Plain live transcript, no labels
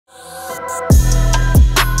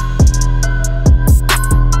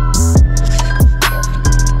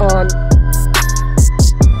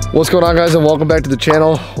What's going on, guys, and welcome back to the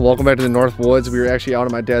channel. Welcome back to the North Woods. We are actually out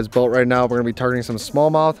on my dad's boat right now. We're gonna be targeting some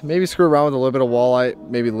smallmouth, maybe screw around with a little bit of walleye,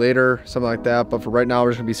 maybe later, something like that. But for right now, we're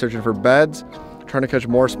just gonna be searching for beds, trying to catch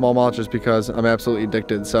more smallmouth just because I'm absolutely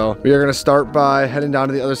addicted. So we are gonna start by heading down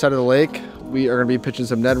to the other side of the lake. We are gonna be pitching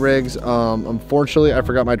some Ned rigs. Unfortunately, I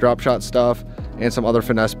forgot my drop shot stuff and some other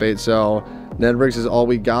finesse bait. So Ned rigs is all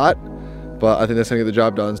we got, but I think that's gonna get the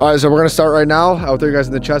job done. All right, so we're gonna start right now. I'll throw you guys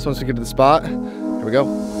in the chest once we get to the spot. Here we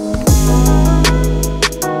go.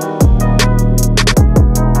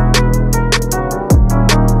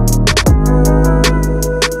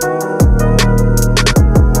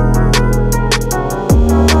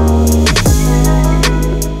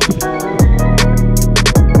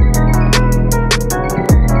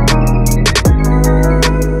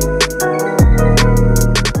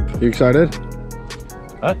 You excited?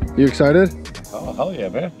 Huh? You excited? Oh, hell yeah,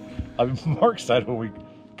 man. I'm more excited when we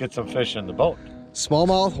get some fish in the boat.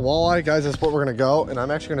 Smallmouth, walleye, guys, that's what we're gonna go. And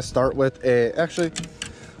I'm actually gonna start with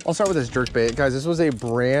I'll start with this jerk bait. Guys, this was a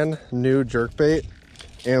brand new jerk bait.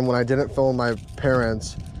 And when I didn't film my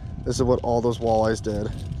parents, this is what all those walleyes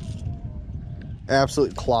did.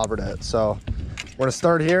 Absolutely clobbered it. So we're gonna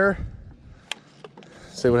start here,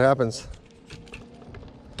 see what happens.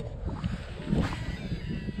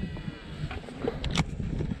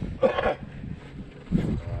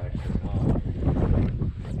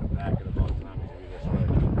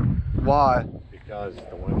 Why? Because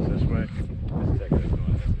the wind's this way, it's taking us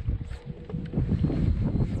going this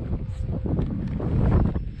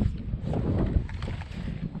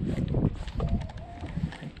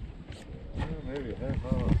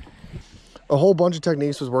way. A whole bunch of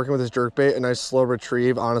techniques was working with this jerkbait. A nice slow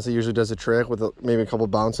retrieve honestly usually does the trick with maybe a couple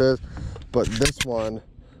bounces, but this one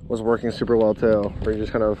was working super well too, where you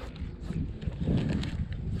just kind of...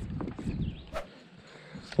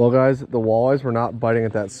 Well, guys, the walleyes were not biting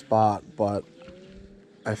at that spot, but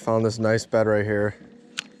I found this nice bed right here.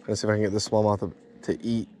 Let's see if I can get this smallmouth to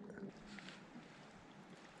eat.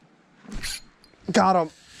 Got him.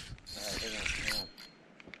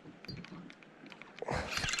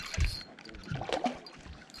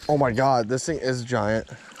 Oh my God, this thing is giant.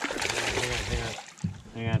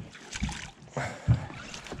 Hang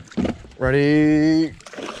on. Ready?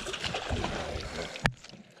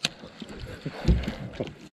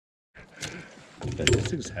 This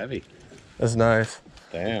thing's heavy. That's nice.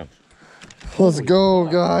 Damn. Let's go,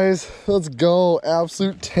 guys. Let's go.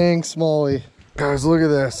 Absolute tank smallie. Guys, look at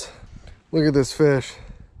this. Look at this fish.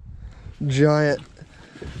 Giant.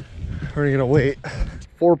 We're gonna wait.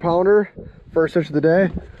 4-pounder, first fish of the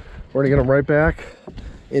day. We're gonna get him right back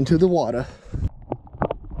into the water.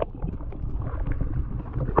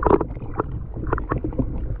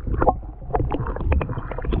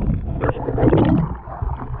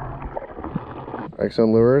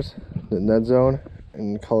 X-Zone lures, the Ned Zone,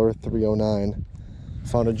 in color 309.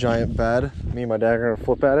 Found a giant bed. Me and my dad are gonna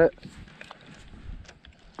flip at it.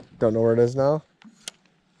 Don't know where it is now.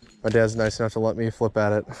 My dad's nice enough to let me flip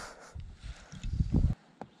at it.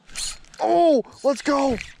 Oh, let's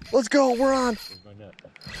go. Let's go, we're on.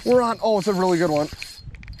 We're on. Oh, it's a really good one.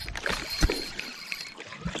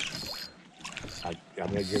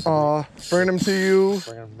 Bringing him to you.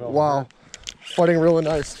 Wow, fighting really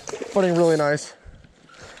nice. Fighting really nice.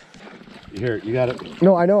 Here, you got it.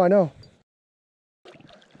 No, I know.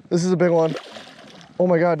 This is a big one. Oh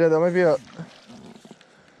my God, Dad, that might be a...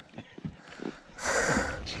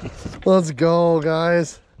 Let's go,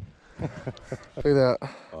 guys. Look at that.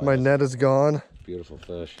 Oh, my net is gone. Beautiful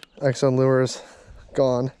fish. X-Zone lures,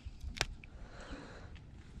 gone.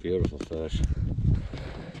 Beautiful fish.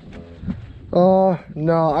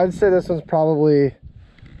 No, I'd say this one's probably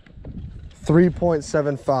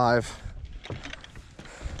 3.75.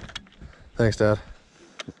 Thanks, Dad.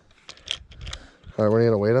 All right, we're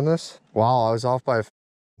gonna wait on this. Wow, I was off by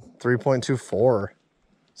 3.24.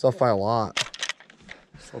 It's off by a lot.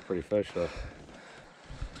 Still pretty fish though.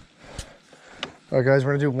 All right, guys,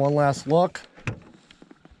 we're gonna do one last look.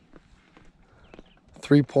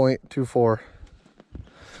 3.24.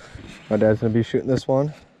 My dad's gonna be shooting this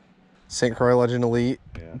one. St. Croix Legend Elite,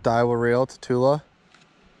 yeah. Daiwa reel, Tatula.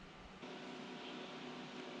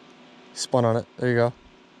 Spun on it. There you go.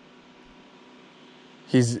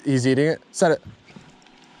 He's eating it. Set it.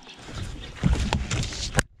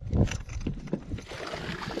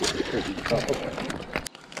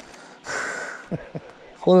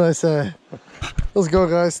 What did I say? Let's go,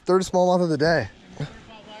 guys. Third smallmouth of the day.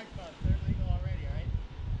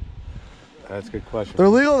 That's a good question. They're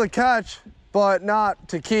legal to catch, but not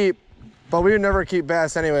to keep. But we would never keep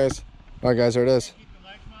bass anyways. All right, guys, there it is.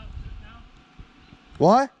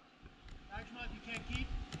 What?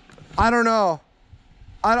 I don't know.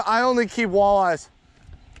 I only keep walleyes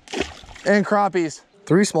and crappies.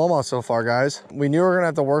 3 smallmouth so far, guys. We knew we were gonna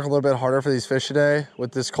have to work a little bit harder for these fish today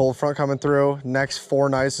with this cold front coming through. Next 4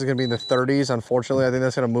 nights is gonna be in the 30s. Unfortunately, I think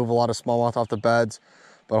that's gonna move a lot of smallmouth off the beds,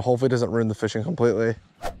 but hopefully it doesn't ruin the fishing completely.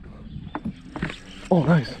 Oh,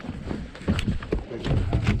 nice.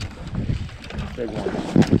 Big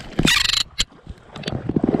one.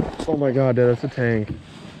 Oh my God, Dad, that's a tank.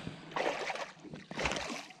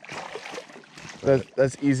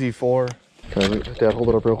 That's easy 4. Dad, hold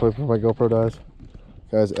it up real quick before my GoPro dies.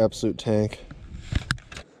 Guys, absolute tank.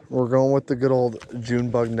 We're going with the good old June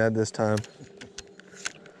bug Ned this time.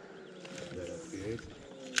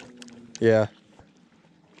 Yeah.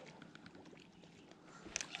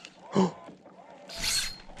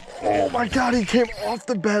 Oh my God, he came off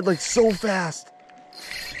the bed like so fast.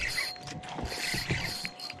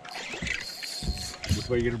 Which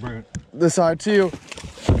way are you gonna bring it? This side to you.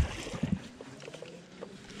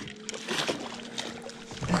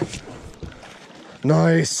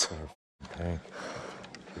 Nice. Tank.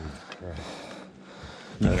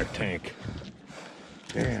 Another tank.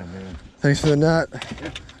 Damn, man. Thanks for the net.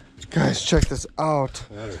 Guys, check this out.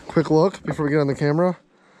 Quick look before we get on the camera.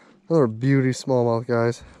 Another beauty smallmouth,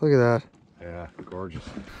 guys. Look at that. Yeah, gorgeous.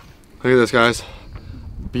 Look at this, guys.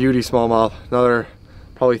 Beauty smallmouth. Another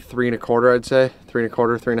probably 3 1/4, I'd say. 3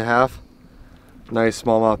 1/4, 3 1/2. Nice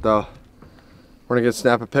smallmouth though. We're gonna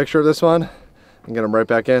snap a picture of this one and get them right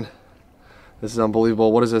back in. This is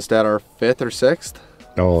unbelievable. What is this, Dad? Our 5th or 6th?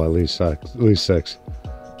 Oh, at least 6. At least 6.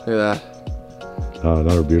 Look at that. Oh,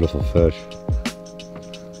 another beautiful fish.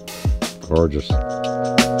 Gorgeous.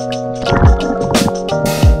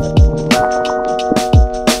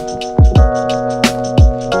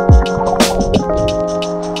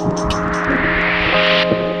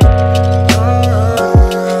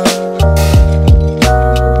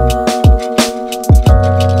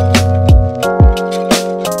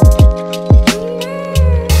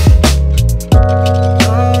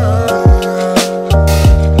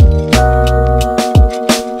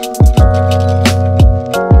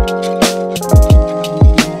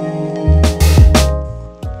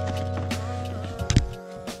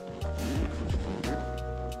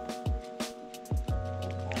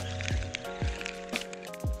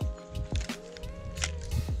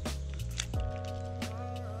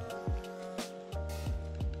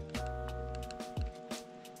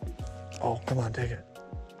 Oh, come on, take it.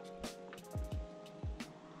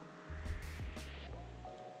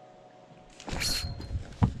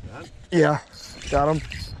 Yeah, got him.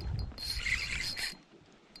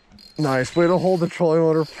 Nice, way to hold the trolling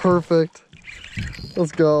motor, perfect.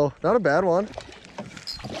 Let's go. Not a bad one.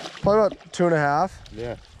 Probably about 2 1/2.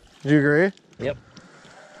 Yeah. Do you agree? Yep.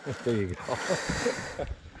 There you go.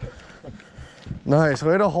 Nice,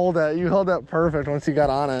 way to hold that. You held that perfect once you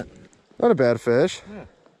got on it. Not a bad fish. Yeah.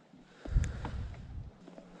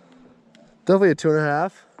 Definitely a 2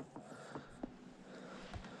 1/2.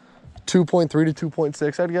 2.3 to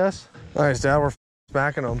 2.6, I'd guess. Nice, Dad, we're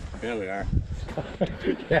smacking them. Yeah, we are.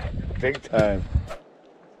 Yeah, big time.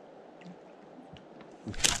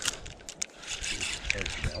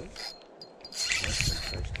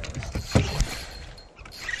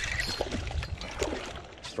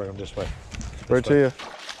 Bring them this way. Right to you.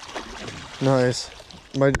 Nice.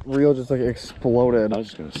 My reel just like exploded. I was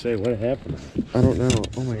just gonna say, what happened? I don't know.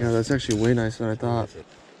 Oh my God, that's actually way nicer than I thought.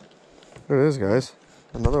 There it is, guys.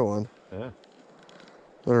 Another one. Yeah.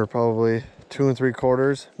 They're probably 2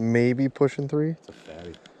 3/4, maybe pushing 3. It's a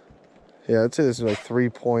fatty. Yeah, I'd say this is like 3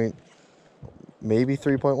 point, maybe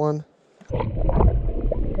 3.1.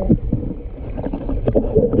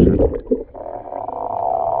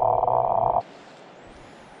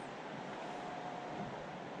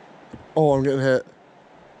 Oh, I'm getting hit.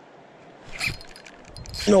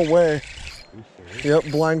 No way. Yep,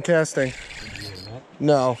 blind casting.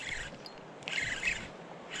 No.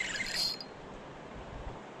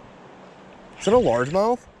 Is it a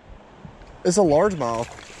largemouth? It's a largemouth.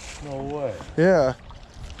 No way. Yeah.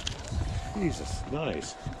 Jesus,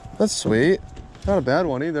 nice. That's sweet. Not a bad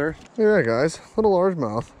one either. Look at that, guys. Little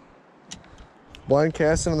largemouth. Blind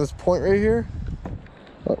casting on this point right here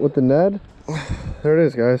with the Ned. There it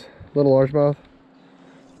is, guys. Little largemouth.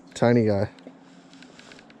 Tiny guy.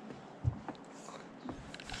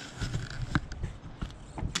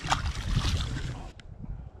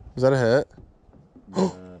 Is that a hit?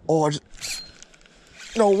 Oh, I just...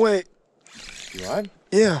 No, wait. You on?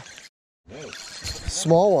 Yeah. Nice.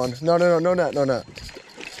 Small one. No net, no net.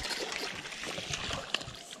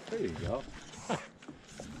 There you go.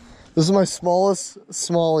 This is my smallest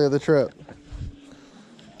smallie of the trip.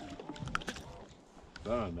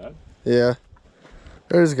 Not on that. Yeah.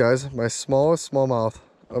 There it is, guys. My smallest smallmouth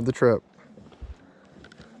of the trip.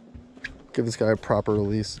 Give this guy a proper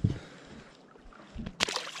release.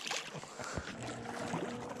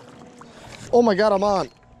 Oh my God, I'm on.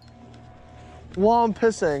 While I'm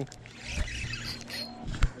pissing.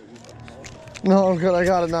 No, I'm good. I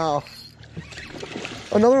got it now.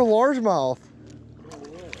 Another largemouth.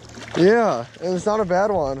 Yeah, and it's not a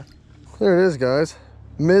bad one. There it is, guys.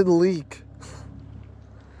 Mid-leak.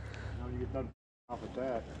 Now when you get done off with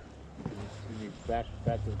that, can you back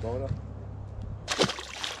to the boat up?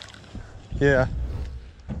 Yeah.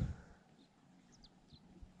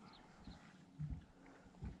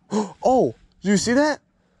 Oh, did you see that?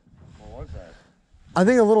 What was that? I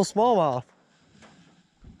think a little smallmouth.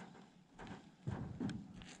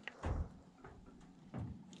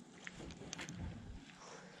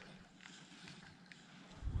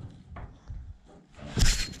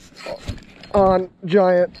 On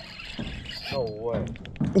giant. No way.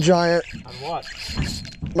 Giant. On what?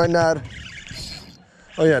 My Ned.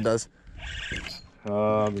 Oh yeah, it does.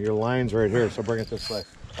 Your line's right here, so bring it this way.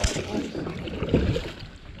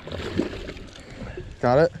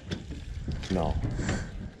 Got it? No.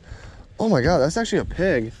 Oh my God, that's actually a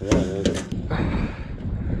pig. Yeah, it is.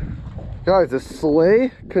 Guys, the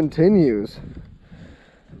sleigh continues.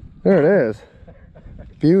 There it is.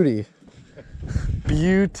 Beauty.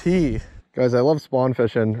 Beauty. Guys, I love spawn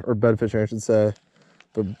fishing, or bed fishing, I should say.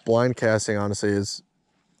 But blind casting, honestly, is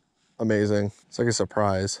amazing. It's like a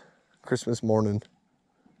surprise. Christmas morning.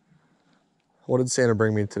 What did Santa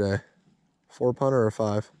bring me today? 4-punter or a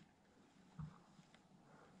 5?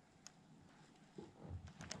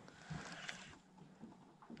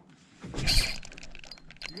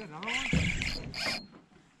 You got another one?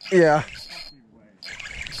 Yeah.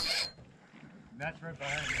 That's right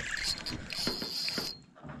behind me.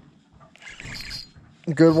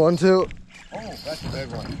 Good one, too. Oh, that's a big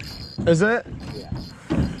one. Is it? Yeah.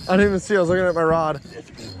 I didn't even see. I was looking at my rod.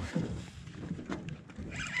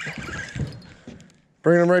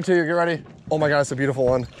 Bringing them right to you. Get ready. Oh my God, it's a beautiful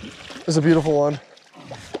one. It's a beautiful one.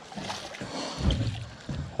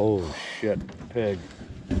 Holy shit. Pig.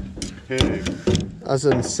 Pig. That's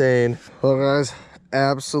insane. Look, guys,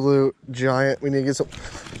 absolute giant. We need to get some.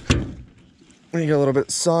 We need to get a little bit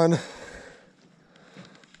of sun.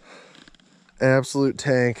 Absolute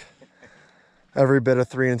tank. Every bit of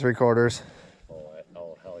 3 3/4.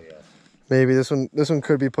 Oh, hell yeah. Maybe this one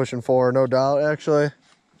could be pushing 4, no doubt, actually.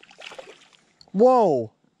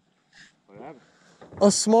 Whoa! What happened? A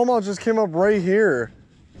smallmouth just came up right here.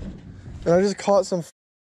 And I just caught some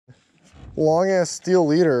long ass steel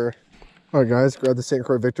leader. All right, guys, grab the St.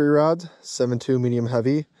 Croix Victory rods, 7.2 medium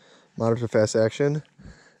heavy, moderate to fast action.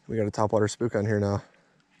 We got a topwater spook on here now.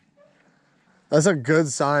 That's a good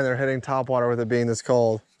sign they're hitting topwater with it being this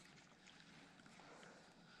cold.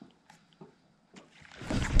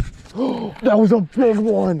 That was a big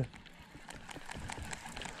one.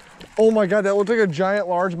 Oh my God, that looked like a giant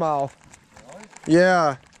largemouth. Really?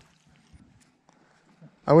 Yeah.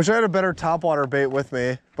 I wish I had a better topwater bait with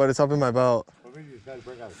me, but it's up in my boat. What made you decide to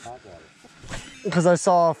bring out the topwater? Because I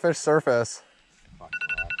saw a fish surface.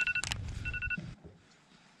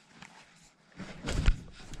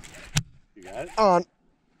 You got it? On.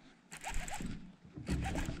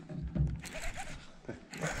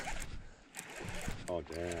 Oh,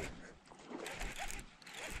 damn.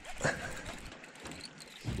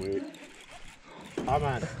 Sweet. I'm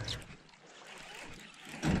on.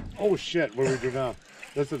 Oh shit, what do we do now?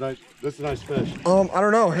 This is a nice fish. I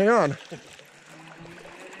don't know, hang on.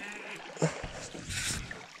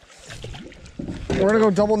 We're gonna go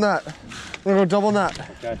double net. We're gonna go double net.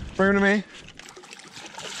 Okay. Bring him to me.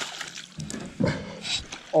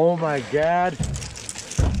 Oh my God.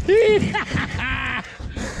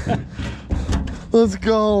 Let's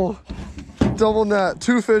go. Double net.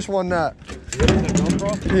 2 fish, 1 net.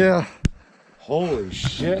 Yeah. Holy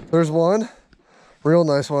shit. There's one. Real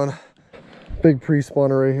nice one. Big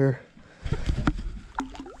pre-spawner right here.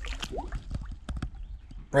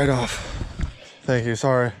 Right off. Thank you,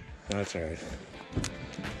 sorry. That's all right.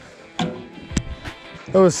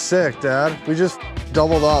 That was sick, Dad. We just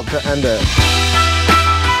doubled up to end it.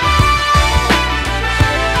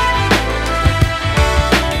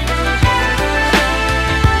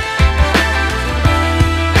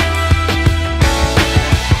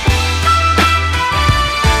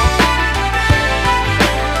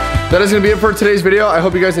 That is going to be it for today's video. I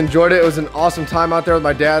hope you guys enjoyed it. It was an awesome time out there with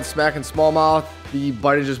my dad smacking smallmouth. The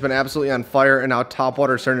bite has just been absolutely on fire, and now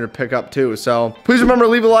topwater is starting to pick up too. So please remember,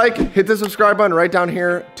 leave a like, hit the subscribe button right down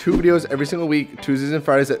here. 2 videos every single week, Tuesdays and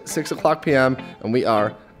Fridays at 6 o'clock p.m. And we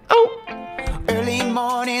are out. Early morning.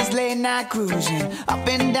 mornings, late night cruising up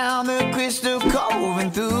and down the Crystal Cove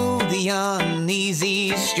and through the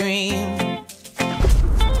uneasy stream.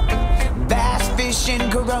 Bass fishing,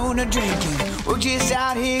 Corona drinking, we're just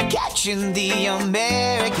out here catching the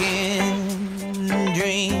American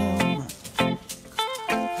dream.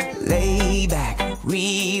 Lay back,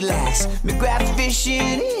 relax, McGrath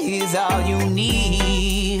fishing is all you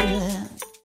need.